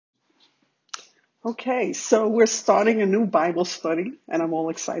Okay, so we're starting a new Bible study, and I'm all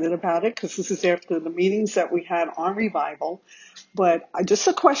excited about it because this is after the meetings that we had on revival. But just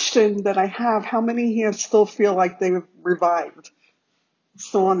a question that I have, how many here still feel like they were revived,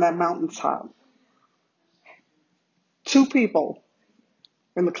 still on that mountaintop? Two people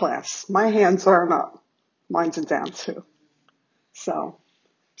in the class. My hands aren't up. Mine's are down too. So,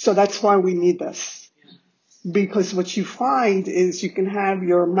 so that's why we need this. Because what you find is you can have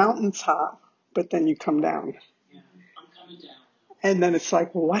your mountaintop, but then you come down. And then it's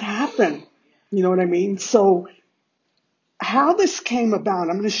like, well, what happened? You know what I mean? So how this came about,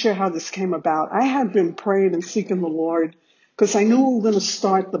 I'm going to share how this came about. I had been praying and seeking the Lord because I knew we were going to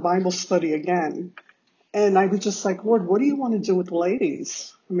start the Bible study again. And I was just like, Lord, what do you want to do with the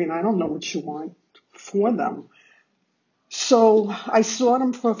ladies? I mean, I don't know what you want for them. So I saw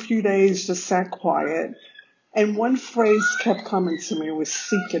them for a few days, just sat quiet. And one phrase kept coming to me, was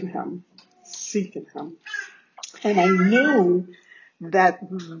seeking him, seeking him. And I knew that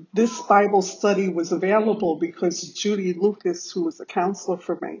this Bible study was available because Judy Lucas, who was a counselor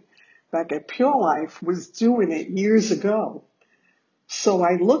for me back at Pure Life, was doing it years ago. So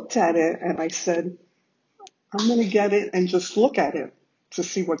I looked at it and I said, I'm going to get it and just look at it to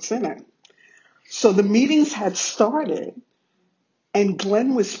see what's in it. So the meetings had started and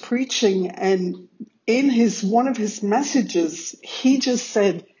Glenn was preaching, and in one of his messages, he just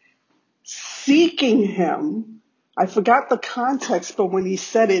said, seeking him. I forgot the context, but when he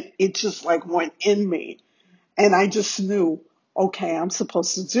said it, it just like went in me. And I just knew, okay, I'm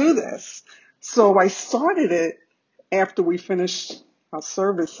supposed to do this. So I started it after we finished our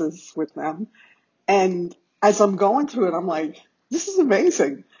services with them. And as I'm going through it, I'm like, this is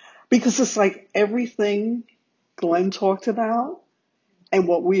amazing. Because it's like everything Glenn talked about and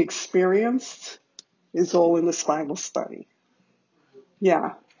what we experienced is all in this Bible study.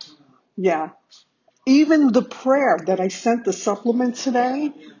 Yeah, yeah. Even the prayer that I sent the supplement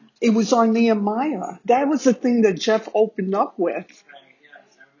today, it was on Nehemiah. That was the thing that Jeff opened up with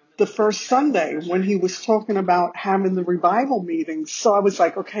the first Sunday when he was talking about having the revival meetings. So I was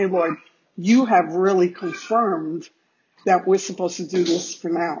like, okay, Lord, you have really confirmed that we're supposed to do this for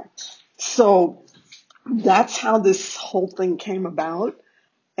now. So that's how this whole thing came about.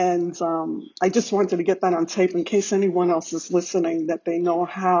 And I just wanted to get that on tape in case anyone else is listening, that they know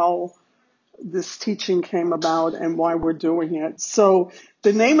how this teaching came about and why we're doing it. So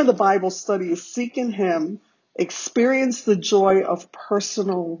the name of the Bible study is Seeking Him, Experience the Joy of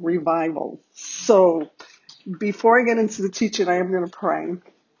Personal Revival. So before I get into the teaching, I am going to pray.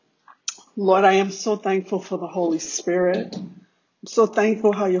 Lord, I am so thankful for the Holy Spirit. I'm so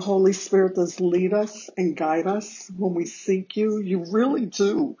thankful how your Holy Spirit does lead us and guide us when we seek you. You really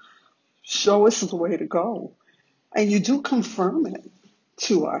do show us the way to go. And you do confirm it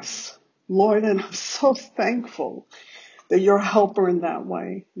to us, Lord, and I'm so thankful that you're a helper in that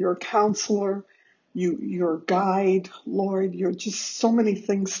way. You're a counselor, you're a guide, Lord. You're just so many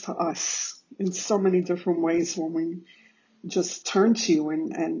things to us in so many different ways when we just turn to you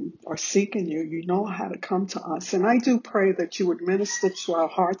and are seeking you. You know how to come to us. And I do pray that you would minister to our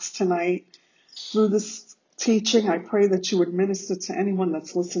hearts tonight through this teaching. I pray that you would minister to anyone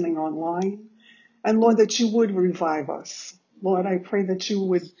that's listening online. And Lord, that you would revive us. Lord, I pray that you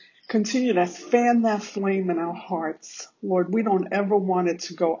would continue to fan that flame in our hearts. Lord, we don't ever want it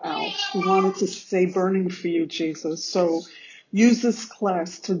to go out. We want it to stay burning for you, Jesus. So use this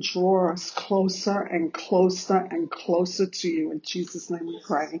class to draw us closer and closer and closer to you. In Jesus' name we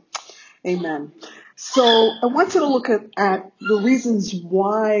pray. Amen. So I wanted to look at the reasons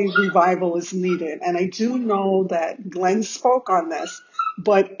why revival is needed. And I do know that Glenn spoke on this,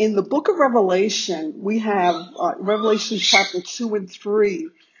 but in the book of Revelation, we have Revelation chapter 2 and 3.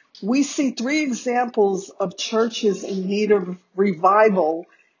 We see three examples of churches in need of revival,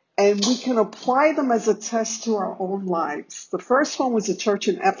 and we can apply them as a test to our own lives. The first one was the church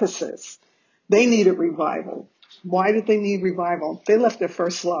in Ephesus. They needed revival. Why did they need revival? They left their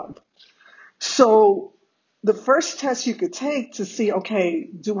first love. So the first test you could take to see, okay,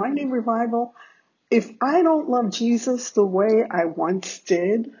 do I need revival? If I don't love Jesus the way I once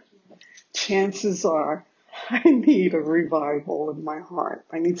did, chances are I need a revival in my heart.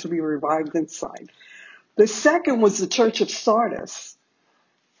 I need to be revived inside. The second was the church of Sardis.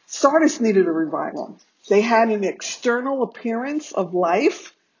 Sardis needed a revival. They had an external appearance of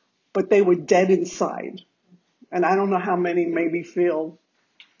life, but they were dead inside. And I don't know how many maybe feel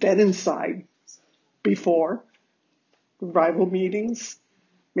dead inside before revival meetings.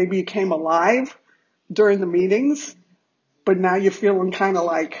 Maybe you came alive during the meetings, but now you're feeling kind of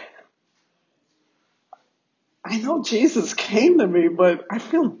like I know Jesus came to me, but I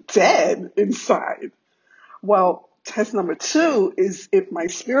feel dead inside. Well, test number two is if my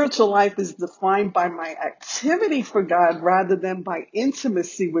spiritual life is defined by my activity for God rather than by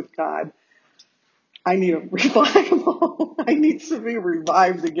intimacy with God, I need a revival. I need to be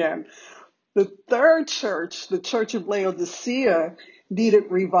revived again. The third church, the Church of Laodicea, needed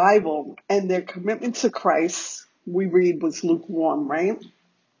revival, and their commitment to Christ, we read, was lukewarm, right?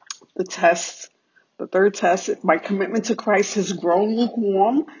 The test, the third test, if my commitment to Christ has grown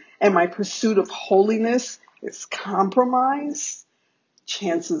lukewarm and my pursuit of holiness is compromised,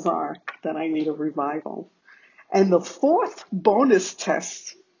 chances are that I need a revival. And the fourth bonus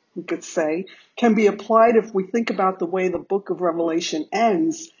test, we could say, can be applied if we think about the way the book of Revelation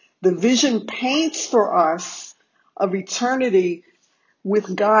ends. The vision paints for us of eternity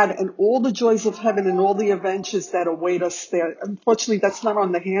with God and all the joys of heaven and all the adventures that await us there. Unfortunately, that's not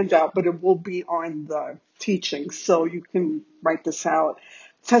on the handout, but it will be on the teaching, so you can write this out.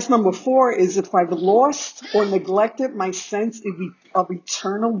 Test number 4 is if I've lost or neglected my sense of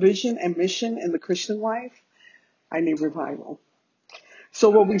eternal vision and mission in the Christian life, I need revival. So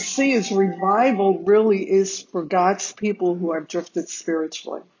what we see is revival really is for God's people who have drifted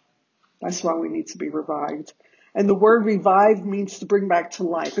spiritually. That's why we need to be revived. And the word revive means to bring back to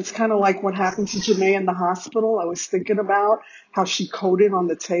life. It's kind of like what happened to Janae in the hospital. I was thinking about how she coded on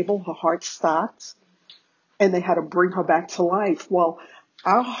the table. Her heart stopped and they had to bring her back to life. Well,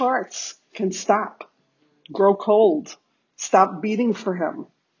 our hearts can stop, grow cold, stop beating for him.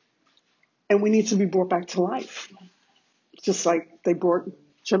 And we need to be brought back to life. Just like they brought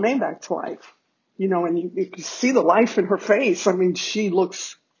Jermaine back to life. And you can see the life in her face. I mean, she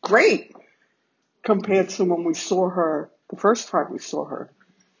looks great compared to when we saw her, the first time we saw her.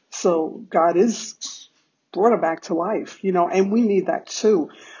 So God is brought her back to life, and we need that too.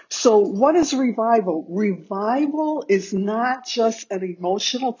 So what is revival? Revival is not just an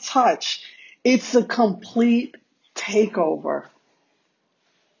emotional touch. It's a complete takeover.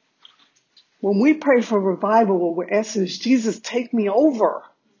 When we pray for revival, what we're asking is, Jesus, take me over.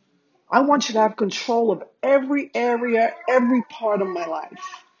 I want you to have control of every area, every part of my life.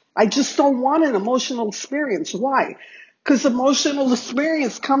 I just don't want an emotional experience. Why? Because emotional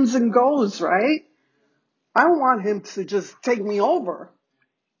experience comes and goes, right? I want him to just take me over,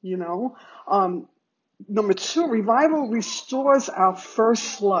 you know. Number 2, revival restores our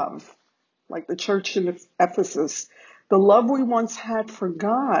first love, like the church in Ephesus. The love we once had for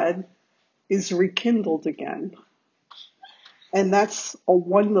God is rekindled again. And that's a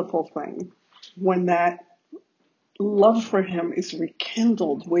wonderful thing when that love for him is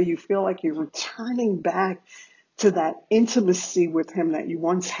rekindled, where you feel like you're returning back to that intimacy with him that you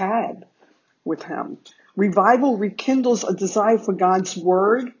once had with him. Revival rekindles a desire for God's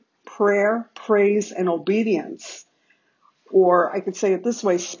word, prayer, praise, and obedience. Or I could say it this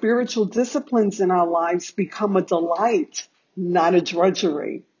way, spiritual disciplines in our lives become a delight, not a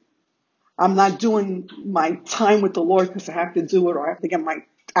drudgery. I'm not doing my time with the Lord because I have to do it or I have to get my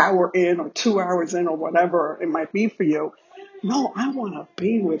hour in or 2 hours in or whatever it might be for you. No, I want to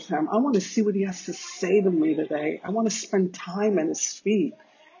be with him. I want to see what he has to say to me today. I want to spend time at his feet,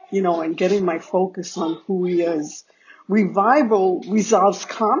 and getting my focus on who he is. Revival resolves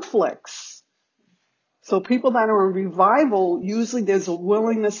conflicts. So people that are in revival, usually there's a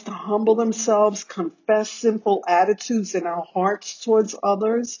willingness to humble themselves, confess sinful attitudes in our hearts towards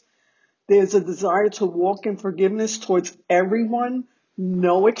others. There's a desire to walk in forgiveness towards everyone,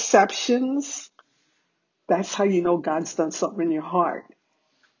 no exceptions. That's how you know God's done something in your heart,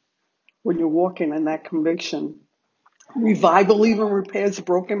 when you're walking in that conviction. Revival even repairs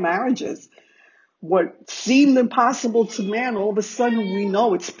broken marriages. What seemed impossible to man, all of a sudden we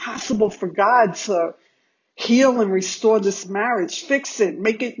know it's possible for God to heal and restore this marriage, fix it,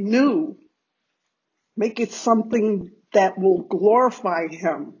 make it new, make it something that will glorify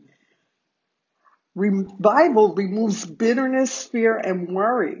him. Revival removes bitterness, fear, and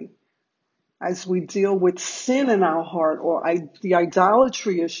worry as we deal with sin in our heart or the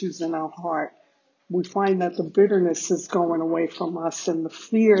idolatry issues in our heart. We find that the bitterness is going away from us and the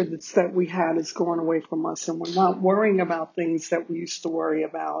fear that we had is going away from us, and we're not worrying about things that we used to worry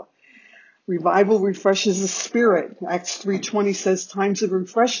about. Revival refreshes the spirit. Acts 3:20 says times of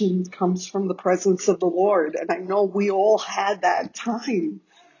refreshing comes from the presence of the Lord. And I know we all had that time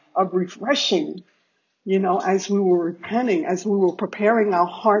of refreshing, as we were repenting, as we were preparing our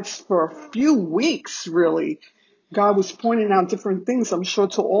hearts for a few weeks, really. God was pointing out different things, I'm sure,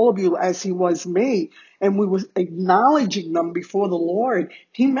 to all of you as he was me. And we were acknowledging them before the Lord.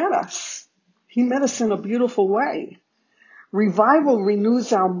 He met us. He met us in a beautiful way. Revival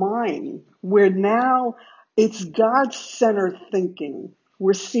renews our mind, where now It's God-centered thinking.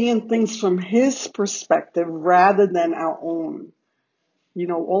 We're seeing things from His perspective rather than our own.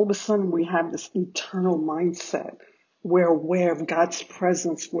 All of a sudden we have this eternal mindset. We're aware of God's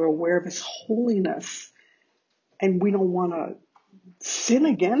presence. We're aware of His holiness. And we don't want to sin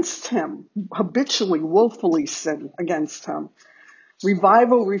against Him, habitually, willfully sin against Him.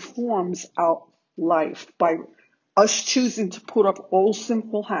 Revival reforms our life by us choosing to put up old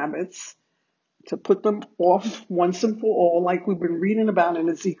sinful habits, to put them off once and for all, like we've been reading about in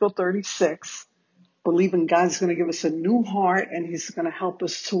Ezekiel 36, believing God's going to give us a new heart and He's going to help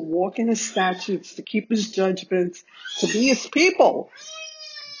us to walk in His statutes, to keep His judgments, to be His people.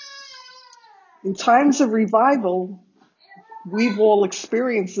 In times of revival, we've all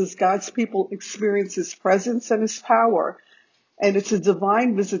experienced this. God's people experience His presence and His power. And it's a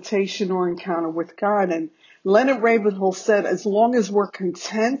divine visitation or encounter with God. And Leonard Ravenhill said, as long as we're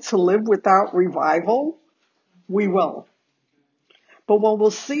content to live without revival, we will. But what we'll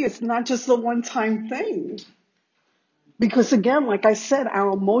see, it's not just a one-time thing. Because again, like I said,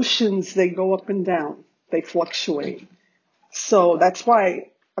 our emotions, they go up and down. They fluctuate. So that's why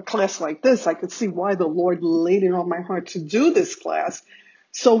a class like this, I could see why the Lord laid it on my heart to do this class.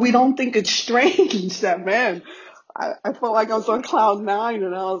 So we don't think it's strange that, man, I felt like I was on cloud nine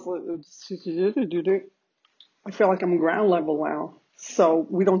and I was like, I feel like I'm ground level now. So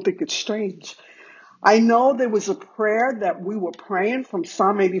we don't think it's strange. I know there was a prayer that we were praying from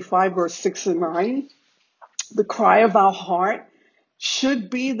Psalm 85, verse 6 and 9. The cry of our heart should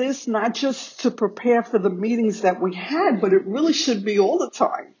be this, not just to prepare for the meetings that we had, but it really should be all the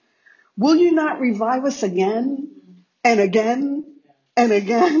time. Will you not revive us again and again and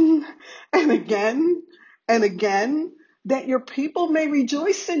again and again and again, that your people may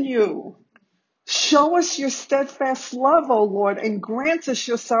rejoice in you? Show us your steadfast love, O Lord, and grant us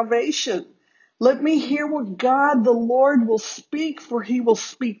your salvation. Let me hear what God the Lord will speak, for He will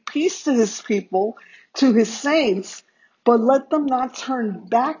speak peace to His people, to His saints, but let them not turn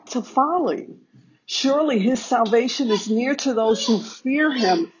back to folly. Surely His salvation is near to those who fear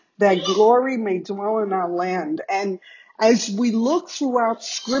Him, that glory may dwell in our land. And as we look throughout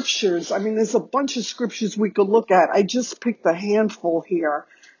scriptures, there's a bunch of scriptures we could look at. I just picked a handful here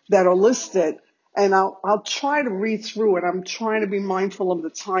that are listed, and I'll try to read through it. I'm trying to be mindful of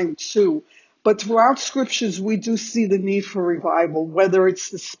the time too. But throughout scriptures, we do see the need for revival, whether it's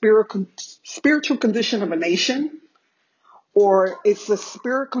the spiritual condition of a nation, or it's the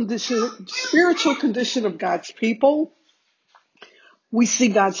spiritual condition of God's people. We see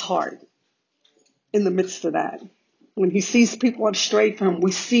God's heart in the midst of that. When He sees people on straight from Him,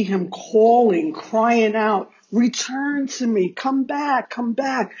 we see Him calling, crying out, return to me, come back, come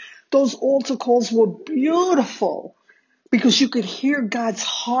back. Those altar calls were beautiful because you could hear God's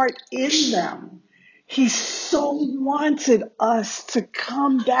heart in them. He so wanted us to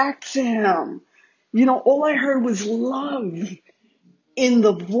come back to Him. All I heard was love in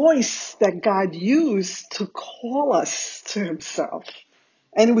the voice that God used to call us to Himself.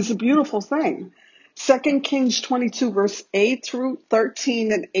 And it was a beautiful thing. 2 Kings 22, verse 8 through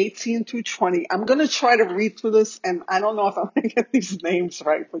 13 and 18 through 20. I'm going to try to read through this, and I don't know if I'm going to get these names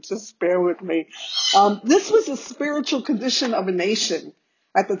right, but just bear with me. This was a spiritual condition of a nation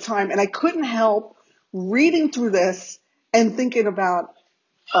at the time, and I couldn't help reading through this and thinking about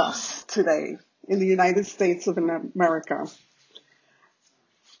us today in the United States of America.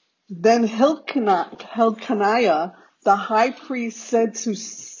 Then Hilkiah, the high priest, said to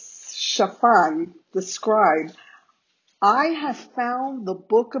Shaphan, the scribe, I have found the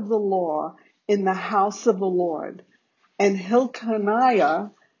book of the law in the house of the Lord. And Hilkiah,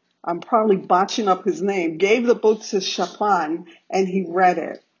 I'm probably botching up his name, gave the book to Shaphan, and he read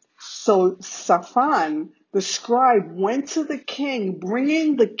it. So Shaphan, the scribe, went to the king,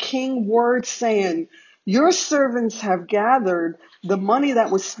 bringing the king word saying, your servants have gathered the money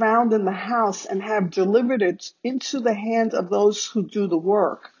that was found in the house and have delivered it into the hand of those who do the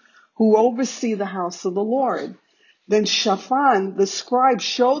work, who oversee the house of the Lord. Then Shaphan, the scribe,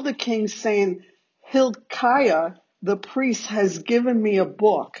 showed the king, saying, Hilkiah, the priest, has given me a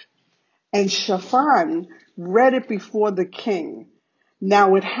book. And Shaphan read it before the king.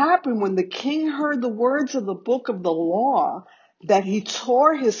 Now it happened when the king heard the words of the book of the law that he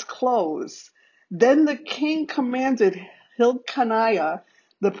tore his clothes. Then the king commanded Hilkiah,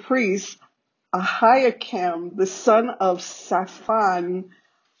 the priest, Ahikam, the son of Shaphan,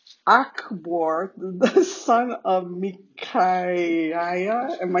 Akbor, the son of Micaiah,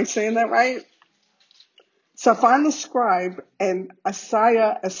 am I saying that right? Shaphan the scribe and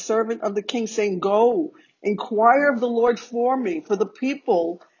Asaiah, a servant of the king, saying, go, inquire of the Lord for me, for the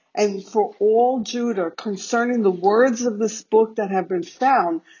people and for all Judah concerning the words of this book that have been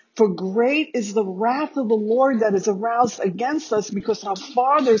found. For great is the wrath of the Lord that is aroused against us, because our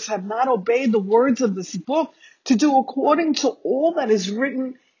fathers have not obeyed the words of this book to do according to all that is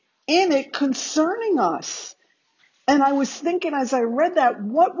written in it concerning us. And I was thinking as I read that,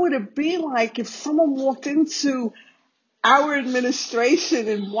 what would it be like if someone walked into our administration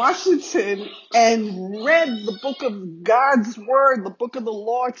in Washington and read the book of God's word, the book of the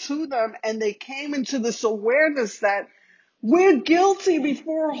law to them, and they came into this awareness that we're guilty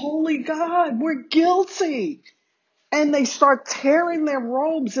before a holy God. We're guilty. And they start tearing their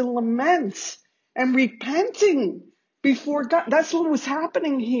robes in lament and repenting before God. That's what was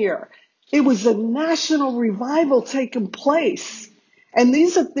happening here. It was a national revival taking place. And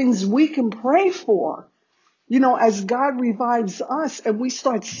these are things we can pray for. You know, as God revives us and we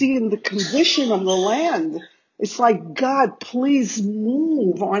start seeing the condition of the land, it's like, God, please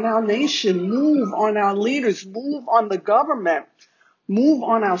move on our nation, move on our leaders, move on the government, move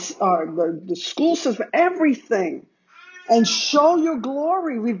on the school system, everything, and show your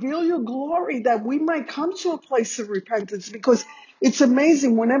glory, reveal your glory, that we might come to a place of repentance. Because it's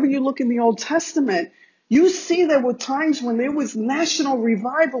amazing, whenever you look in the Old Testament, you see there were times when there was national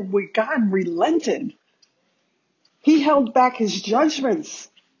revival where God relented. He held back his judgments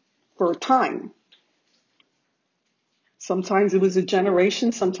for a time. Sometimes it was a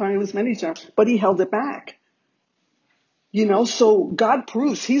generation, sometimes it was many generations, but he held it back. You know, so God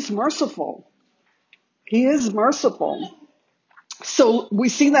proves he's merciful. He is merciful. So we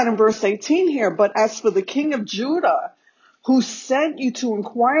see that in verse 18 here. But as for the king of Judah, who sent you to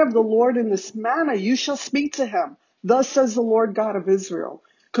inquire of the Lord in this manner, you shall speak to him. Thus says the Lord God of Israel,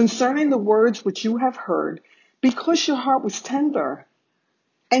 concerning the words which you have heard, because your heart was tender,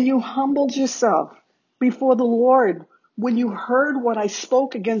 and you humbled yourself before the Lord when you heard what I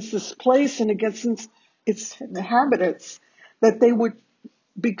spoke against this place and against its inhabitants, that they would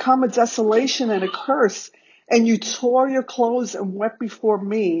become a desolation and a curse, and you tore your clothes and wept before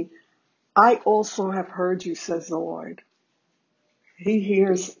me. I also have heard you, says the Lord. He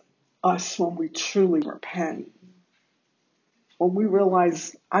hears us when we truly repent, when we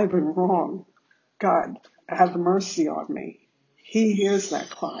realize I've been wrong. God, have mercy on me. He hears that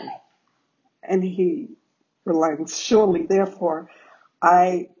cry. And he relents. Surely, therefore,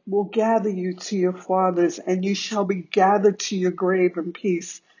 I will gather you to your fathers, and you shall be gathered to your grave in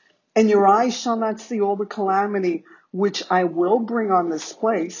peace. And your eyes shall not see all the calamity which I will bring on this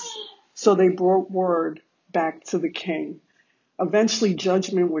place. So they brought word back to the king. Eventually,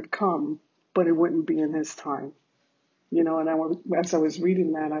 judgment would come, but it wouldn't be in his time. You know, and as I was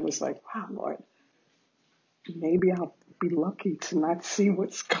reading that, I was like, wow, Lord, maybe I'll be lucky to not see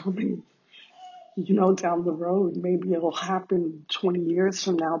what's coming, you know, down the road. Maybe it'll happen 20 years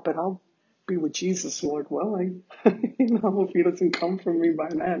from now, but I'll be with Jesus, Lord willing. You know, if he doesn't come for me by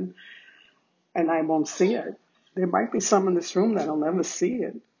then, and I won't see it. There might be some in this room that'll never see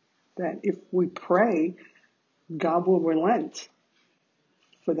it. That if we pray, God will relent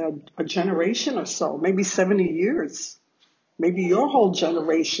for a generation or so, maybe 70 years, maybe your whole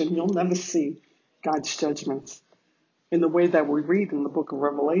generation, you'll never see God's judgments in the way that we read in the book of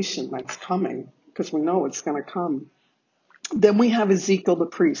Revelation that's coming, because we know it's going to come. Then we have Ezekiel the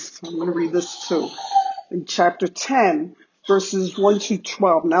priest. I'm going to read this too. In chapter 10, verses 1 to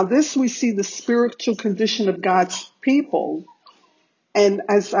 12. Now this we see the spiritual condition of God's people. And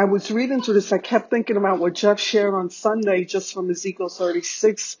as I was reading through this, I kept thinking about what Jeff shared on Sunday, just from Ezekiel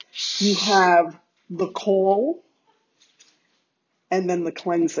 36. You have the call and then the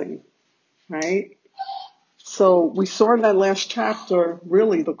cleansing, right? So we saw in that last chapter,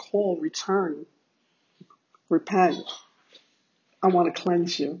 really the call, return, repent. I want to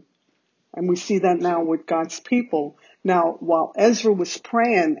cleanse you. And we see that now with God's people. Now, while Ezra was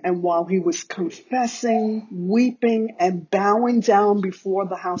praying and while he was confessing, weeping, and bowing down before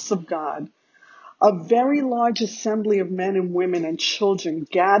the house of God, a very large assembly of men and women and children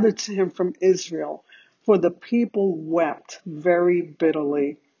gathered to him from Israel, for the people wept very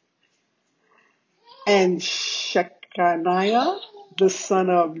bitterly. And Shechaniah, the son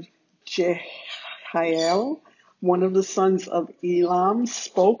of Jehiel, one of the sons of Elam,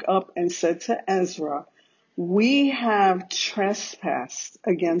 spoke up and said to Ezra, we have trespassed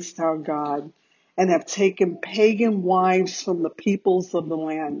against our God and have taken pagan wives from the peoples of the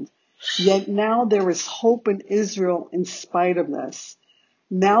land. Yet now there is hope in Israel in spite of this.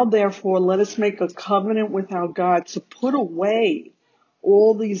 Now therefore let us make a covenant with our God to put away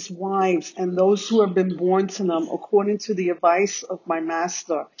all these wives and those who have been born to them according to the advice of my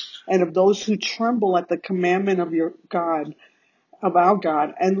master and of those who tremble at the commandment of your God. of our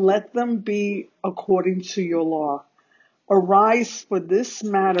God, and let them be according to your law. Arise, for this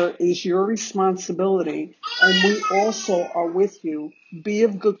matter is your responsibility, and we also are with you. Be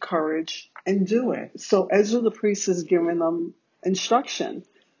of good courage and do it. So Ezra the priest is giving them instruction.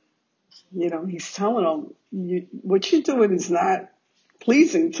 He's telling them, what you're doing is not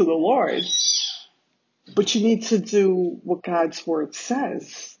pleasing to the Lord, but you need to do what God's word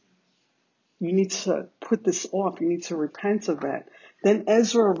says. You need to put this off. You need to repent of it. Then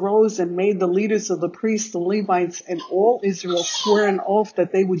Ezra arose and made the leaders of the priests, the Levites, and all Israel swear an oath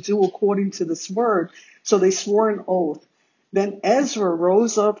that they would do according to this word. So they swore an oath. Then Ezra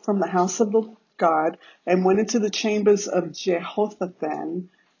rose up from the house of the God and went into the chambers of Jehoshaphat,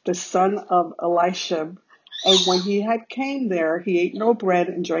 the son of Elishab. And when he had came there, he ate no bread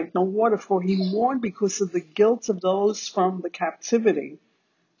and drank no water, for he mourned because of the guilt of those from the captivity.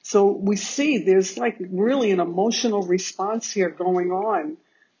 So we see there's like really an emotional response here going on.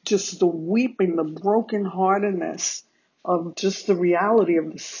 Just the weeping, the brokenheartedness of just the reality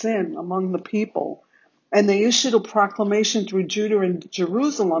of the sin among the people. And they issued a proclamation through Judah and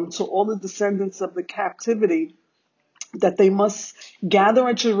Jerusalem to all the descendants of the captivity that they must gather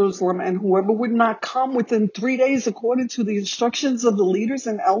at Jerusalem, and whoever would not come within 3 days according to the instructions of the leaders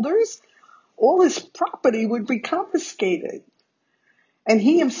and elders, all his property would be confiscated. And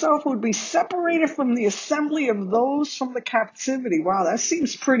he himself would be separated from the assembly of those from the captivity. Wow, that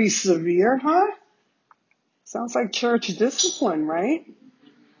seems pretty severe, huh? Sounds like church discipline, right?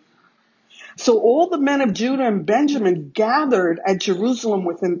 So all the men of Judah and Benjamin gathered at Jerusalem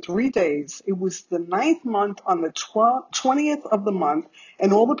within 3 days. It was the 9th month on the 20th of the month,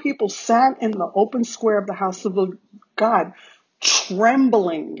 and all the people sat in the open square of the house of the God,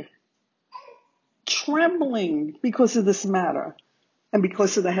 trembling because of this matter and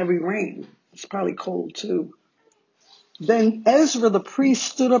because of the heavy rain. It's probably cold too. Then Ezra the priest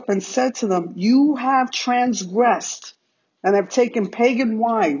stood up and said to them, you have transgressed and have taken pagan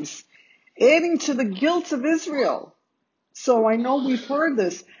wives, adding to the guilt of Israel. So I know we've heard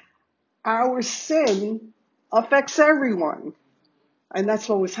this. Our sin affects everyone. And that's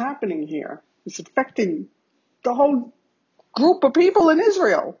what was happening here. It's affecting the whole group of people in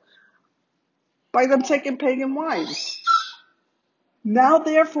Israel by them taking pagan wives. Now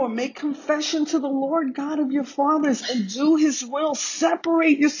therefore make confession to the Lord God of your fathers and do his will.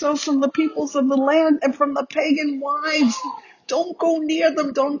 Separate yourselves from the peoples of the land and from the pagan wives. Don't go near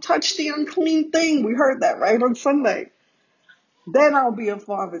them. Don't touch the unclean thing. We heard that right on Sunday. Then I'll be a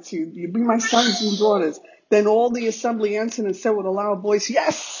father to you. You'll be my sons and daughters. Then all the assembly answered and said with a loud voice,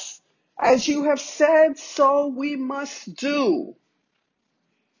 yes, as you have said, so we must do.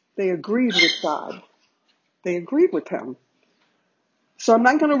 They agreed with God. They agreed with him. So I'm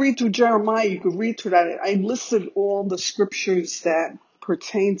not going to read through Jeremiah. You can read through that. I listed all the scriptures that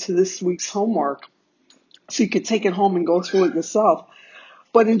pertain to this week's homework, so you could take it home and go through it yourself.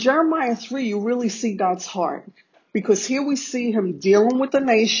 But in Jeremiah 3, you really see God's heart, because here we see him dealing with the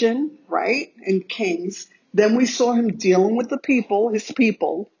nation, right, in Kings. Then we saw him dealing with the people, his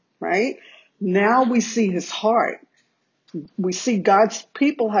people, right? Now we see his heart. We see God's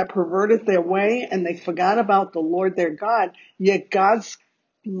people have perverted their way and they forgot about the Lord their God, yet God's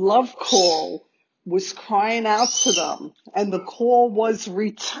love call was crying out to them, and the call was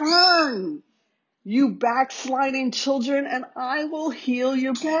return, you backsliding children, and I will heal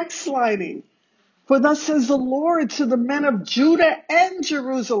your backsliding. For thus says the Lord to the men of Judah and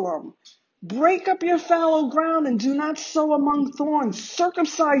Jerusalem, break up your fallow ground and do not sow among thorns.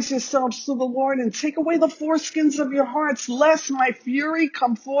 Circumcise yourselves to the Lord and take away the foreskins of your hearts, lest my fury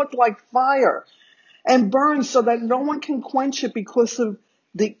come forth like fire and burn so that no one can quench it because of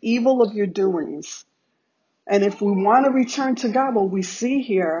the evil of your doings. And if we want to return to God, what we see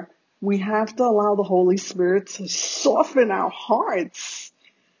here, we have to allow the Holy Spirit to soften our hearts,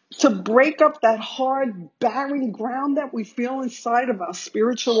 to break up that hard, barren ground that we feel inside of our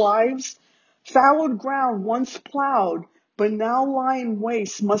spiritual lives. Fallowed ground once plowed, but now lying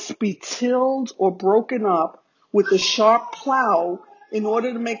waste, must be tilled or broken up with a sharp plow in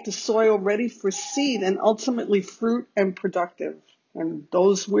order to make the soil ready for seed and ultimately fruit and productive. And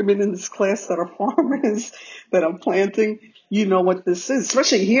those women in this class that are farmers, that are planting, you know what this is.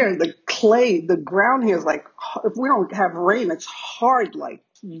 Especially here, the clay, the ground here is like, if we don't have rain, it's hard like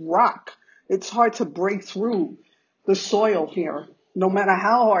rock. It's hard to break through the soil here, no matter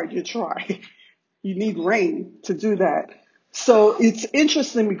how hard you try. You need rain to do that. So it's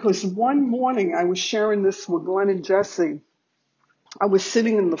interesting because one morning I was sharing this with Glenn and Jesse. I was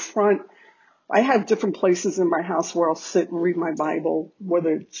sitting in the front. I have different places in my house where I'll sit and read my Bible, whether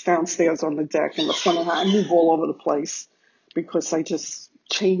it's downstairs on the deck, in the front of the house. I move all over the place. because I just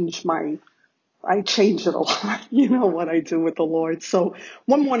I change it a lot, what I do with the Lord. So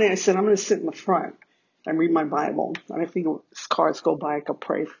one morning I said, I'm going to sit in the front and read my Bible. And I figure as cars go by, I could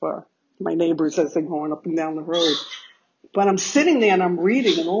pray for my neighbors as they're going up and down the road. But I'm sitting there and I'm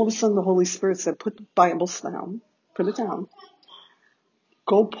reading, and all of a sudden the Holy Spirit said, put the Bibles down, put it down.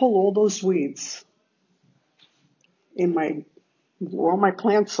 Go pull all those weeds where all my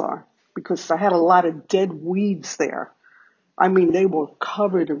plants are, because I had a lot of dead weeds there. I mean, they were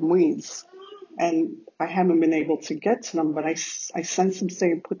covered in weeds. And I haven't been able to get to them, but I sense him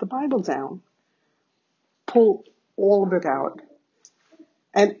saying, put the Bible down, pull all of it out.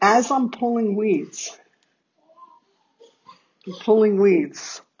 And as I'm pulling weeds, the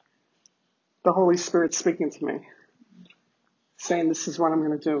Holy Spirit's speaking to me, saying, this is what I'm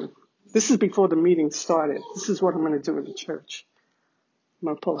going to do. This is before the meeting started. This is what I'm going to do in the church. I'm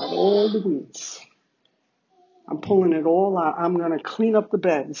going to pull out all the weeds. I'm pulling it all out. I'm going to clean up the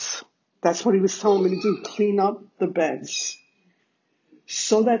beds. That's what he was telling me to do, clean up the beds,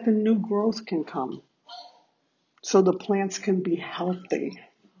 so that the new growth can come, so the plants can be healthy.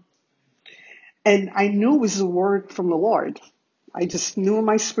 And I knew it was a word from the Lord. I just knew in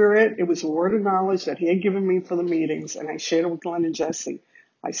my spirit it was a word of knowledge that he had given me for the meetings, and I shared it with Glenn and Jesse.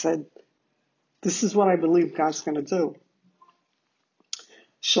 I said, this is what I believe God's going to do.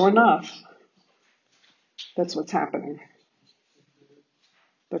 Sure enough, that's what's happening.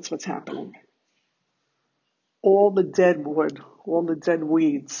 That's what's happening. All the dead wood, all the dead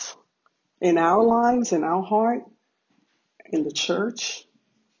weeds in our lives, in our heart, in the church,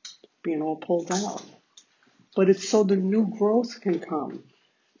 being all pulled out. But it's so the new growth can come.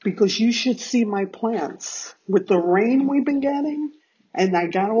 Because you should see my plants. With the rain we've been getting, and I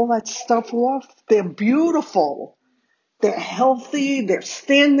got all that stuff off, they're beautiful. They're healthy. They're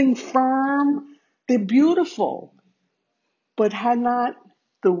standing firm. They're beautiful. But had not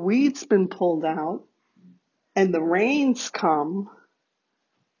the weeds been pulled out and the rains come,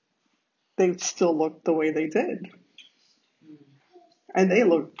 they'd still look the way they did. And they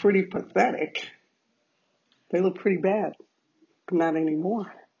look pretty pathetic. They look pretty bad, but not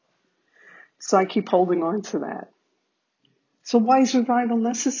anymore. So I keep holding on to that. So why is revival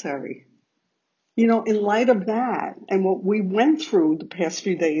necessary? In light of that and what we went through the past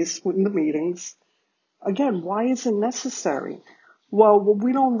few days in the meetings, again, why is it necessary? Well, what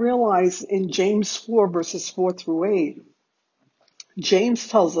we don't realize in James 4, verses 4 through 8, James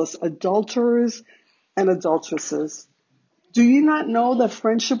tells us, adulterers and adulteresses, do you not know that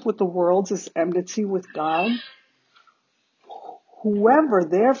friendship with the world is enmity with God? Whoever,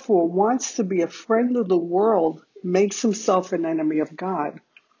 therefore, wants to be a friend of the world makes himself an enemy of God.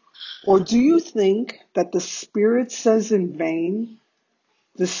 Or do you think that the Spirit says in vain,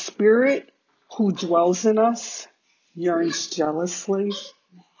 the Spirit who dwells in us yearns jealously?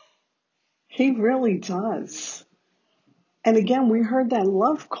 He really does. And again, we heard that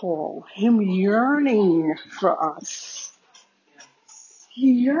love call, him yearning for us.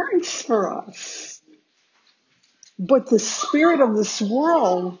 He yearns for us. But the spirit of this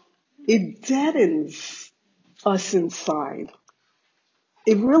world, it deadens us inside.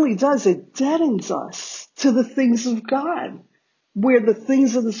 It really does. It deadens us to the things of God, where the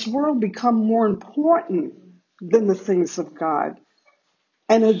things of this world become more important than the things of God.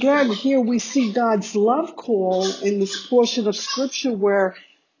 And again, here we see God's love call in this portion of scripture where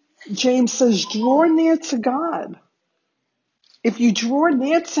James says, draw near to God. If you draw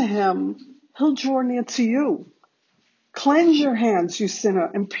near to him, he'll draw near to you. Cleanse your hands, you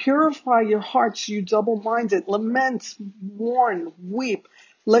sinner, and purify your hearts, you double-minded. Lament, mourn, weep.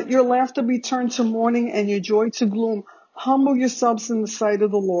 Let your laughter be turned to mourning and your joy to gloom. Humble yourselves in the sight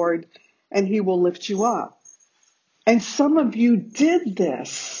of the Lord, and he will lift you up. And some of you did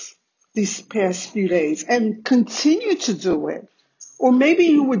this these past few days and continue to do it. Or maybe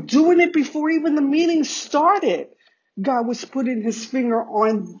you were doing it before even the meeting started. God was putting his finger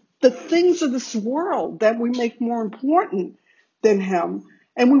on the things of this world that we make more important than him.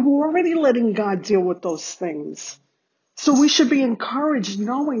 And we were already letting God deal with those things. So we should be encouraged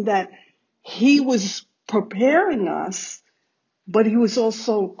knowing that he was preparing us, but he was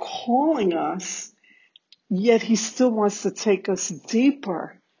also calling us, yet he still wants to take us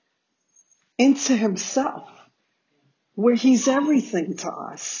deeper into himself, where he's everything to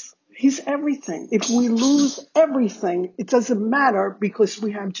us. He's everything. If we lose everything, it doesn't matter because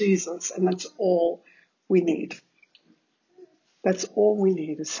we have Jesus, and that's all we need. That's all we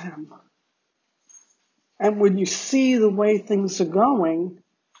need is him. And when you see the way things are going,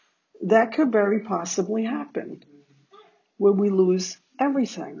 that could very possibly happen, where we lose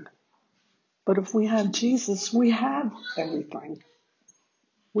everything. But if we have Jesus, we have everything.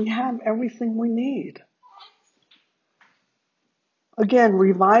 We have everything we need. Again,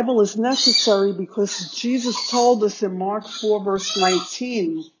 revival is necessary because Jesus told us in Mark 4 verse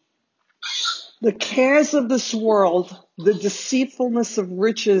 19, the cares of this world, the deceitfulness of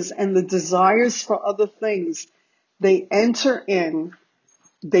riches, and the desires for other things, they enter in,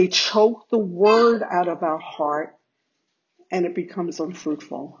 they choke the word out of our heart, and it becomes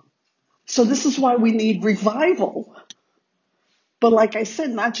unfruitful. So this is why we need revival. But like I said,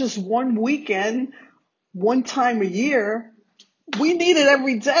 not just one weekend, one time a year. We need it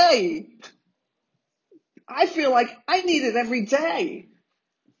every day. I feel like I need it every day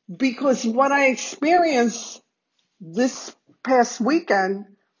because what I experienced this past weekend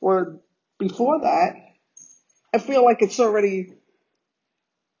or before that, I feel like it's already.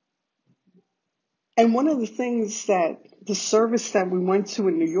 And one of the things that the service that we went to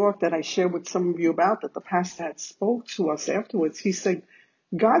in New York that I shared with some of you about, that the pastor had spoke to us afterwards, he said,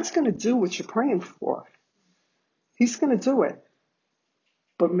 God's going to do what you're praying for. He's going to do it.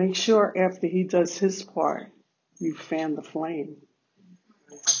 But make sure after he does his part, you fan the flame.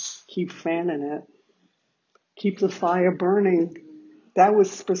 Keep fanning it. Keep the fire burning. That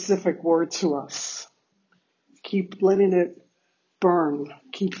was specific word to us. Keep letting it burn.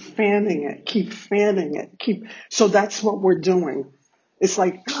 Keep fanning it. Keep fanning it. So that's what we're doing. It's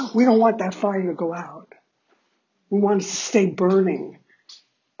like, we don't want that fire to go out. We want it to stay burning.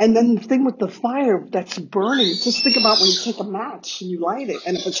 And then the thing with the fire that's burning, just think about when you take a match and you light it,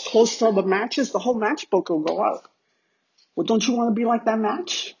 and if it's close to other matches, the whole matchbook will go out. Well, don't you want to be like that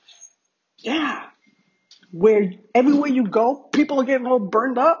match? Yeah. Where everywhere you go, people are getting all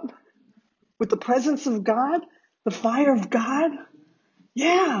burned up with the presence of God, the fire of God.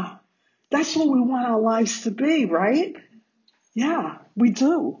 Yeah. That's what we want our lives to be, right? Yeah, we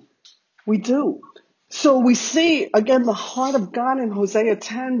do. We do. So we see, again, the heart of God in Hosea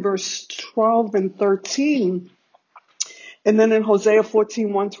 10, verse 12 and 13. And then in Hosea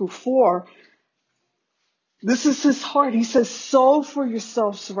 14, 1 through 4, this is his heart. He says, sow for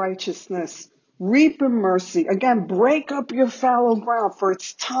yourselves righteousness, reap in mercy. Again, break up your fallow ground, for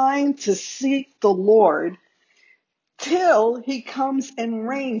it's time to seek the Lord till he comes and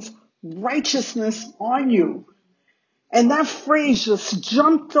rains righteousness on you. And that phrase just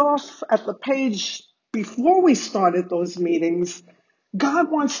jumped off at the page before we started those meetings. God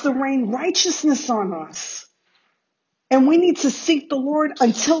wants to rain righteousness on us. And we need to seek the Lord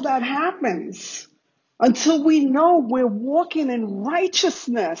until that happens. Until we know we're walking in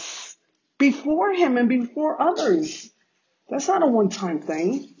righteousness before him and before others. That's not a one-time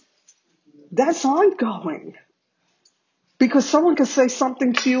thing. That's ongoing. Because someone can say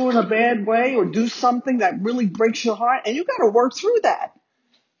something to you in a bad way or do something that really breaks your heart, and you got to work through that,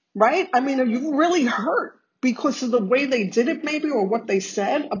 right? I mean, are you really hurt because of the way they did it maybe, or what they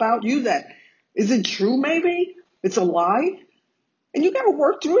said about you? That is it true maybe? It's a lie? And you got to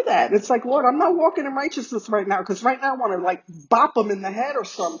work through that. It's like, Lord, I'm not walking in righteousness right now because right now I want to like bop them in the head or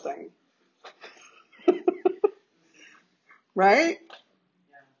something, right?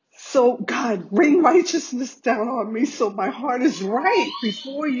 So God, bring righteousness down on me so my heart is right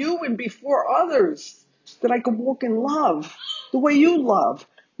before you and before others, that I can walk in love the way you love.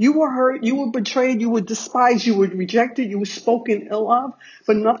 You were hurt, you were betrayed, you were despised, you were rejected, you were spoken ill of,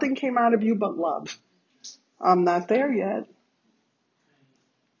 but nothing came out of you but love. I'm not there yet,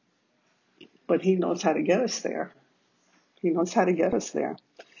 but he knows how to get us there. He knows how to get us there.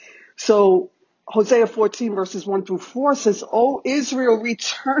 So Hosea 14 verses 1 through 4 says, O Israel,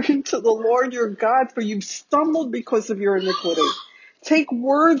 return to the Lord your God, for you've stumbled because of your iniquity. Take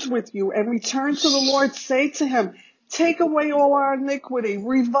words with you and return to the Lord. Say to him, take away all our iniquity.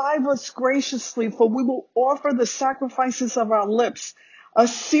 Revive us graciously, for we will offer the sacrifices of our lips.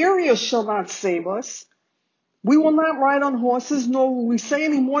 Assyria shall not save us. We will not ride on horses, nor will we say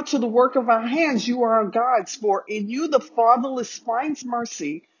any more to the work of our hands, you are our gods. For in you the fatherless finds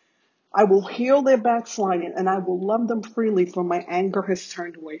mercy. I will heal their backsliding, and I will love them freely, for my anger has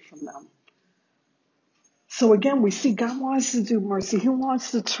turned away from them. So again, we see God wants to do mercy. He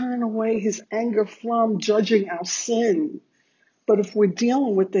wants to turn away his anger from judging our sin. But if we're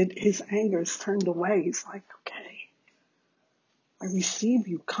dealing with it, his anger is turned away. He's like, okay, I receive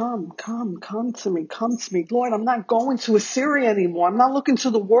you. Come to me, come to me. Lord, I'm not going to Assyria anymore. I'm not looking to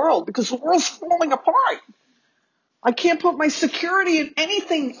the world because the world's falling apart. I can't put my security in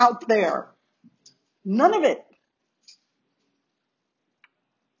anything out there. None of it.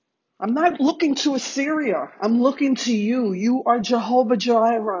 I'm not looking to Assyria. I'm looking to you. You are Jehovah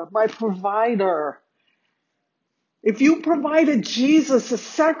Jireh, my provider. If you provided Jesus a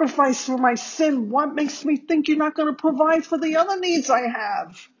sacrifice for my sin, what makes me think you're not going to provide for the other needs I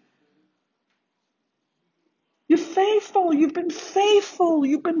have? You're faithful. You've been faithful.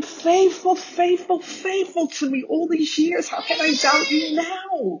 You've been faithful, faithful, faithful to me all these years. How can I doubt you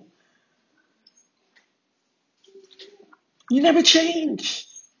now? You never change.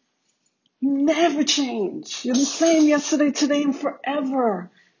 You never change. You're the same yesterday, today, and forever.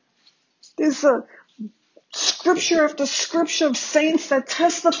 There's a scripture after scripture of saints that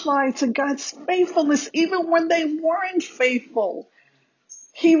testify to God's faithfulness even when they weren't faithful.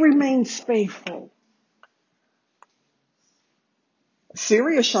 He remains faithful.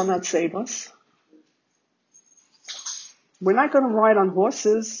 Syria shall not save us. We're not going to ride on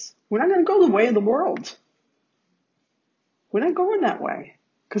horses. We're not going to go the way of the world. We're not going that way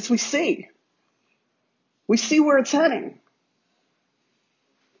because we see. We see where it's heading.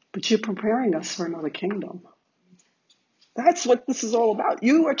 But you're preparing us for another kingdom. That's what this is all about.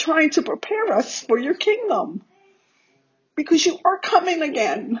 You are trying to prepare us for your kingdom because you are coming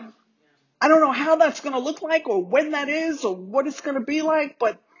again. I don't know how that's going to look like or when that is or what it's going to be like,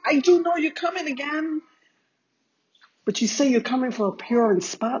 but I do know you're coming again. But you say you're coming for a pure and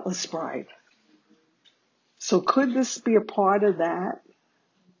spotless bride. So could this be a part of that?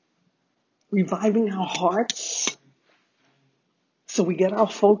 Reviving our hearts so we get our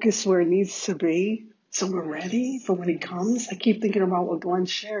focus where it needs to be, so we're ready for when he comes. I keep thinking about what Glenn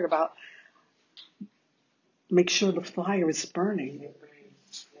shared about make sure the fire is burning.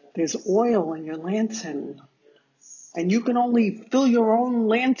 There's oil in your lantern. And you can only fill your own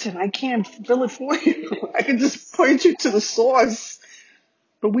lantern. I can't fill it for you. I can just point you to the source.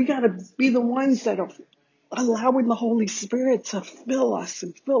 But we got to be the ones that are allowing the Holy Spirit to fill us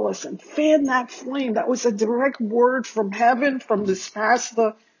and fan that flame. That was a direct word from heaven, from this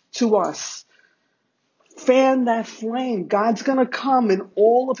pastor to us. Fan that flame. God's going to come in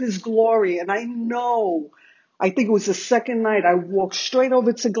all of his glory. And I think it was the second night, I walked straight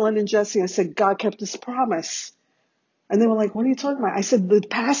over to Glenn and Jesse. I said, God kept his promise. And they were like, what are you talking about? I said, the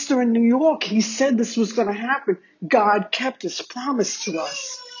pastor in New York, he said this was going to happen. God kept his promise to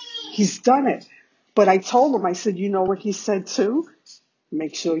us. He's done it. But I told him, I said, you know what he said too?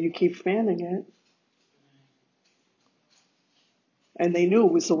 Make sure you keep fanning it. And they knew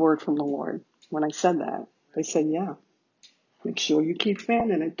it was the word from the Lord when I said that. They said, yeah, make sure you keep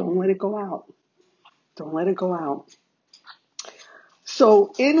fanning it. Don't let it go out. Don't let it go out.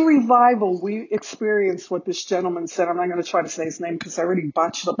 So in revival, we experienced what this gentleman said. I'm not going to try to say his name because I already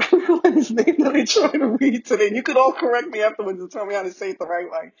botched up his name that I tried to read today. And you could all correct me afterwards and tell me how to say it the right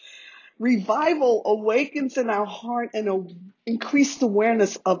way. Revival awakens in our heart an increased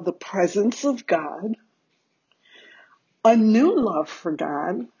awareness of the presence of God, a new love for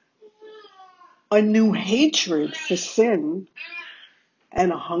God, a new hatred for sin,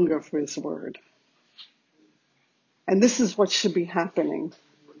 and a hunger for his word. And this is what should be happening,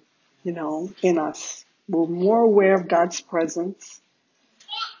 in us. We're more aware of God's presence.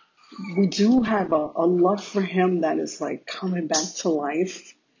 We do have a love for him that is like coming back to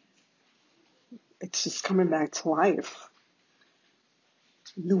life. It's just coming back to life.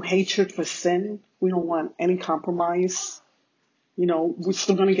 New hatred for sin. We don't want any compromise. We're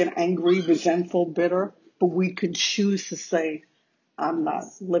still going to get angry, resentful, bitter, but we can choose to say, I'm not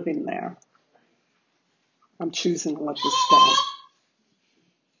living there. I'm choosing to let this go.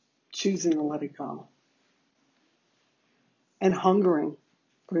 Choosing to let it go. And hungering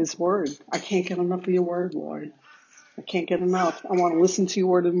for his word. I can't get enough of your word, Lord. I can't get enough. I want to listen to your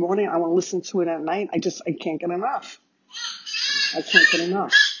word in the morning. I want to listen to it at night. I can't get enough. I can't get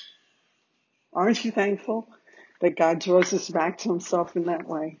enough. Aren't you thankful that God draws us back to himself in that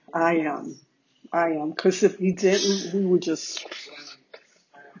way? I am. Because if he didn't, we would just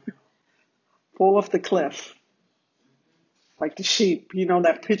fall off the cliff. Like the sheep.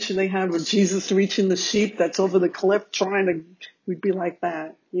 That picture they have of Jesus reaching the sheep that's over the cliff we'd be like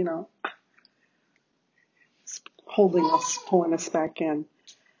that, holding us, pulling us back in.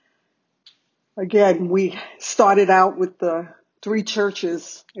 Again, we started out with the 3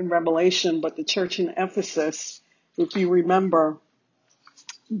 churches in Revelation, but the church in Ephesus, if you remember,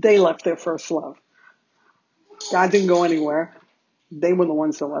 they left their first love. God didn't go anywhere. They were the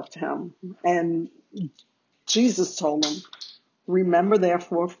ones that left him. And Jesus told them, remember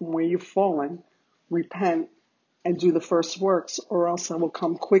therefore from where you've fallen, repent and do the first works, or else I will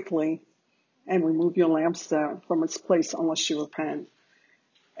come quickly and remove your lampstand from its place unless you repent.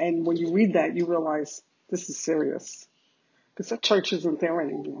 And when you read that, you realize this is serious. Because that church isn't there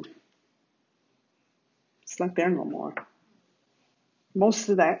anymore. It's not there no more. Most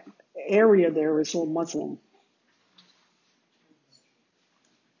of that area there is all Muslim.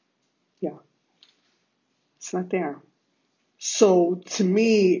 It's not there. So to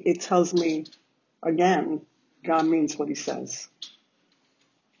me, it tells me, again, God means what he says.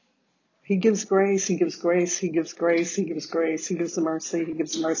 He gives grace, he gives grace, he gives grace, he gives grace, he gives mercy, he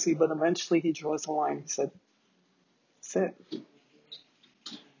gives mercy, but eventually he draws a line. He said, that's it.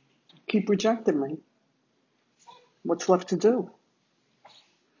 Keep rejecting me. What's left to do?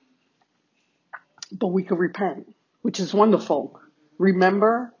 But we can repent, which is wonderful.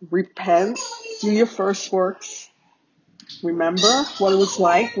 Remember, repent, do your first works. Remember what it was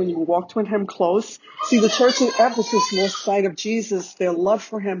like when you walked with him close. See, the church at Ephesus lost sight of Jesus. Their love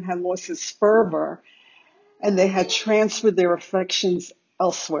for him had lost its fervor, and they had transferred their affections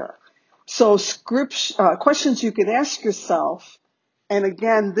elsewhere. So questions you could ask yourself, and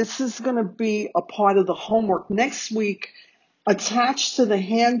again, this is going to be a part of the homework. Next week, attached to the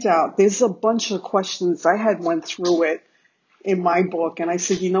handout, there's a bunch of questions. I had went through it in my book, and I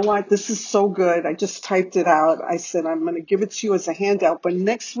said, you know what, this is so good. I just typed it out. I said, I'm going to give it to you as a handout, but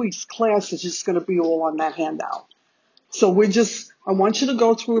next week's class is just going to be all on that handout. So I want you to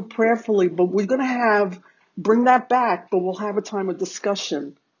go through it prayerfully, but we're going to bring that back, but we'll have a time of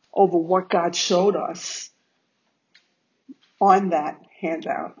discussion over what God showed us on that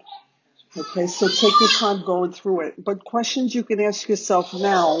handout. Okay, so take your time going through it. But questions you can ask yourself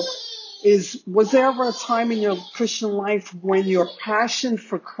now is, was there ever a time in your Christian life when your passion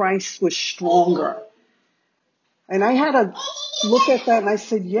for Christ was stronger? And I had to look at that and I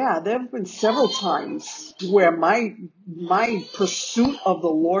said, yeah, there have been several times where my pursuit of the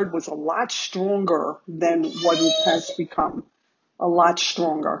Lord was a lot stronger than what it has become. A lot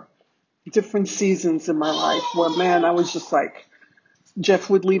stronger. Different seasons in my life where, man, I was just like, Jeff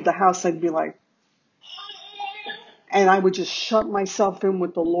would leave the house, I'd be like, and I would just shut myself in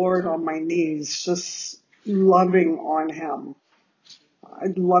with the Lord on my knees, just loving on him.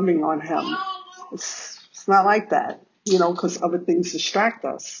 Loving on him. It's not like that, because other things distract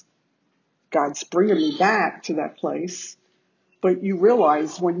us. God's bringing me back to that place. But you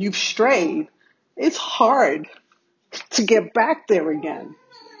realize when you've strayed, it's hard to get back there again.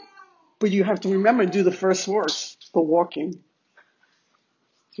 But you have to remember to do the first works, the walking.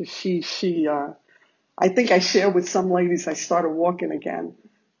 I think I shared with some ladies I started walking again.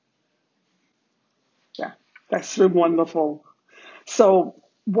 Yeah, that's been wonderful. So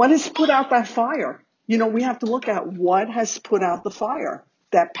what has put out that fire? We have to look at what has put out the fire,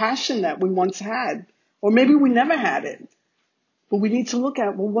 that passion that we once had, or maybe we never had it. But we need to look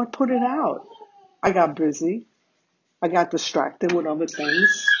at, well, what put it out? I got busy. I got distracted with other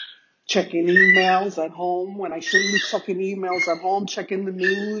things. Checking emails at home when I shouldn't be checking emails at home, checking the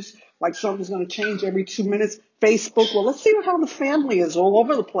news, like something's going to change every 2 minutes. Facebook, well, let's see how the family is all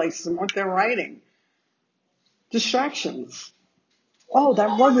over the place and what they're writing. Distractions. Oh,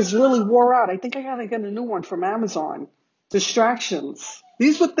 that rug is really wore out. I think I got to get a new one from Amazon. Distractions.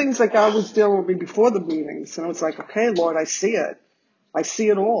 These were things that God was dealing with me before the meetings. And I was like, okay, Lord, I see it. I see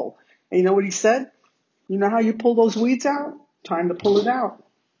it all. And you know what he said? You know how you pull those weeds out? Time to pull it out.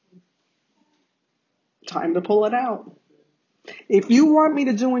 Time to pull it out. If you want me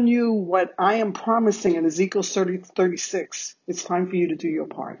to do in you what I am promising in Ezekiel 36, it's time for you to do your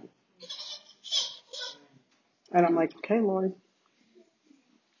part. And I'm like, okay, Lord,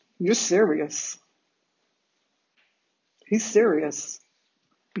 you're serious. He's serious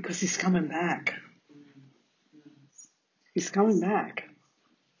because he's coming back. He's coming back.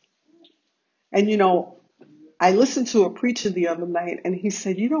 And I listened to a preacher the other night and he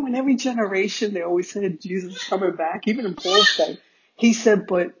said, in every generation they always said Jesus is coming back, even in Paul's day. He said,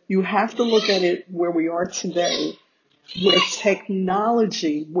 but you have to look at it where we are today,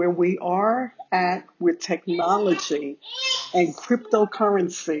 where we are at with technology and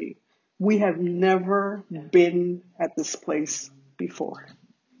cryptocurrency. We have never been at this place before.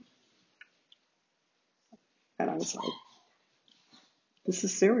 And I was like, this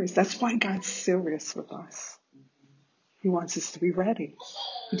is serious. That's why God's serious with us. He wants us to be ready.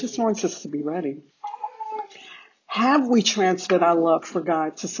 He just wants us to be ready. Have we transferred our love for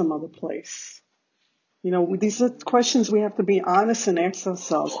God to some other place? These are questions we have to be honest and ask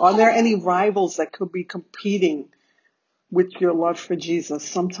ourselves. Are there any rivals that could be competing with your love for Jesus?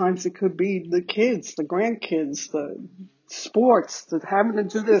 Sometimes it could be the kids, the grandkids, the sports, the having to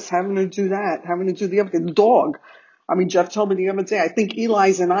do this, having to do that, having to do the other thing. The dog. Jeff told me the other day, I think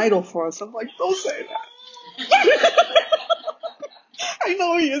Eli's an idol for us. I'm like, don't say that. I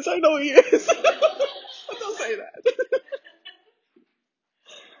know he is. But don't say that.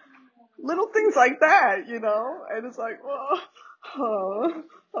 Little things like that, and it's like, oh,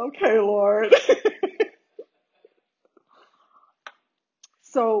 okay, Lord.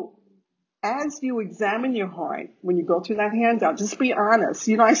 So as you examine your heart, when you go through that handout, just be honest.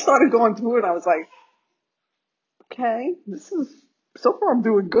 I started going through it. I was like, okay, so far I'm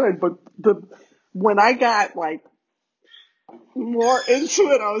doing good. But when I got like more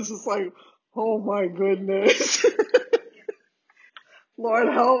into it, I was just like, oh my goodness. Lord,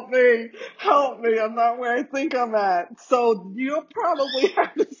 help me. I'm not where I think I'm at. So you'll probably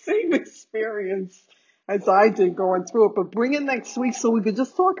have the same experience as I did going through it, but bring it next week so we could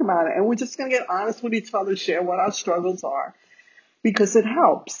just talk about it. And we're just going to get honest with each other, share what our struggles are, because it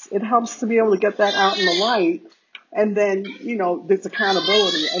helps. It helps to be able to get that out in the light. And then, there's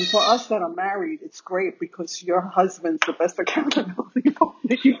accountability. And for us that are married, it's great because your husband's the best accountability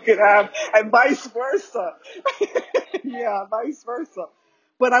partner you could have, and vice versa. Yeah, vice versa.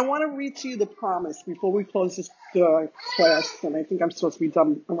 But I want to read to you the promise before we close this class, and I think I'm supposed to be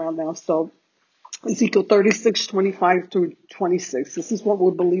done around now. So Ezekiel 36:25 through 26. This is what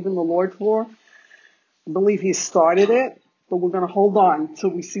we're believing the Lord for. I believe he started it, but we're going to hold on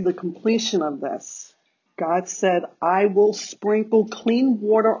till we see the completion of this. God said, I will sprinkle clean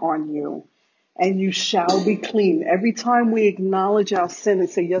water on you, and you shall be clean. Every time we acknowledge our sin and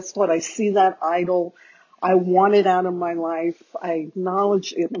say, yes, Lord, I see that idol. I want it out of my life. I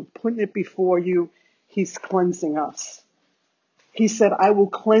acknowledge it and putting it before you. He's cleansing us. He said, I will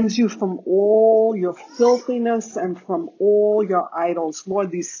cleanse you from all your filthiness and from all your idols.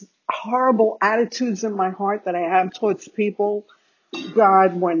 Lord, these horrible attitudes in my heart that I have towards people,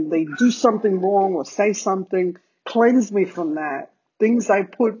 God, when they do something wrong or say something, cleanse me from that. Things I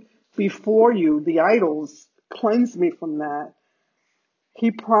put before you, the idols, cleanse me from that.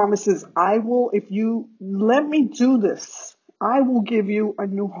 He promises, if you let me do this, I will give you a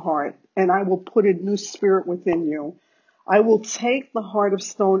new heart and I will put a new spirit within you. I will take the heart of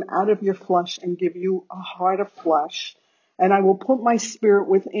stone out of your flesh and give you a heart of flesh. And I will put my spirit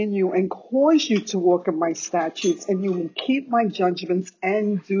within you and cause you to walk in my statutes, and you will keep my judgments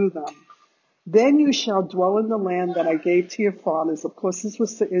and do them. Then you shall dwell in the land that I gave to your fathers. Of course, this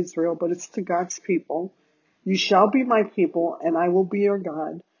was to Israel, but it's to God's people. You shall be my people, and I will be your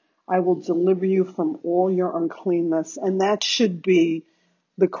God. I will deliver you from all your uncleanness. And that should be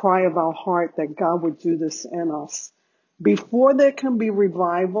the cry of our heart, that God would do this in us. Before there can be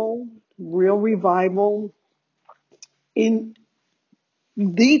revival, real revival, in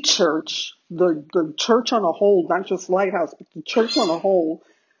the church, the church on a whole, not just Lighthouse, but the church on a whole,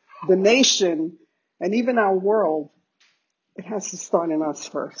 the nation, and even our world, it has to start in us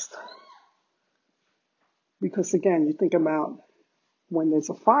first. Because again, you think about when there's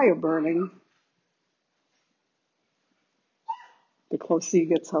a fire burning, the closer you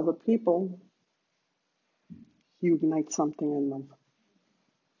get to other people, you ignite something in them.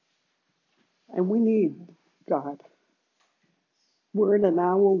 And we need God. We're in an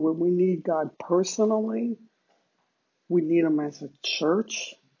hour where we need God personally. We need him as a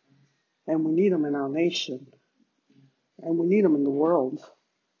church. And we need him in our nation. And we need him in the world.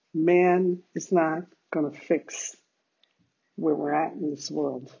 Man is not going to fix where we're at in this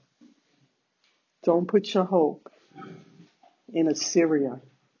world. Don't put your hope in Assyria.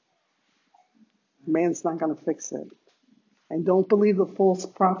 Man's not going to fix it. And don't believe the false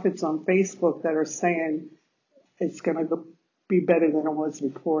prophets on Facebook that are saying it's going to be better than it was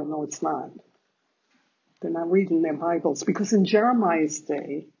before. No, it's not. They're not reading their Bibles. Because in Jeremiah's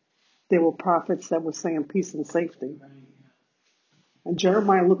day, there were prophets that were saying peace and safety. And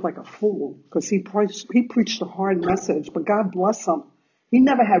Jeremiah looked like a fool because he preached a hard message, but God bless him. He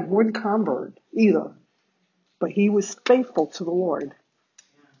never had one convert either, but he was faithful to the Lord.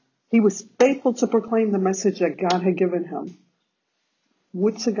 He was faithful to proclaim the message that God had given him.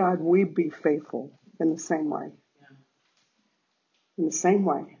 Would to God we be faithful in the same way. In the same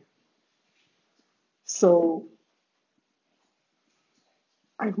way. So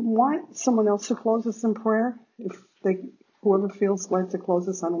I want someone else to close us in prayer. Whoever feels led to close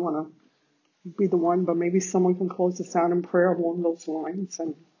us, I don't want to be the one, but maybe someone can close us out in prayer along those lines,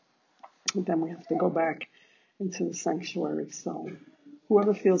 and then we have to go back into the sanctuary. So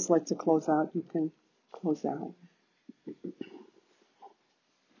whoever feels led to close out, you can close out.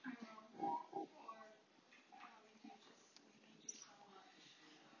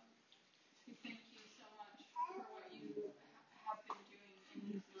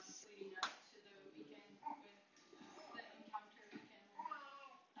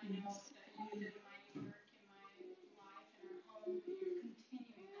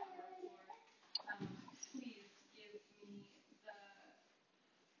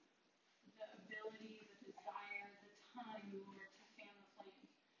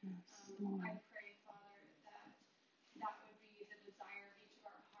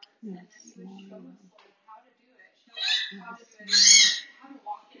 Yes, Amen.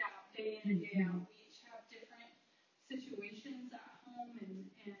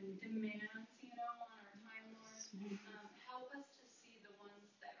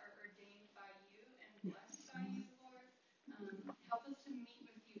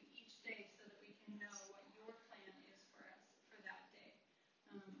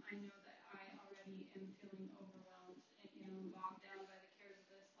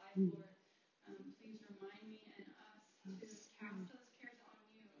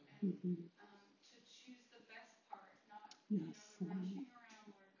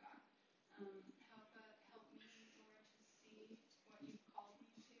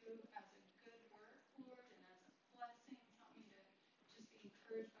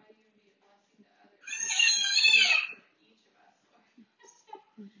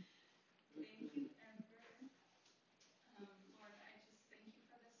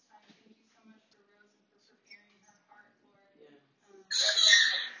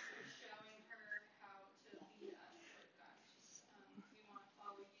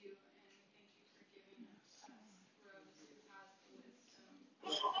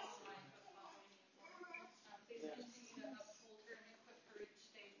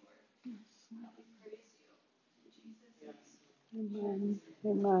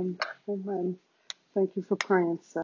 Amen. Amen. Thank you for praying, sir.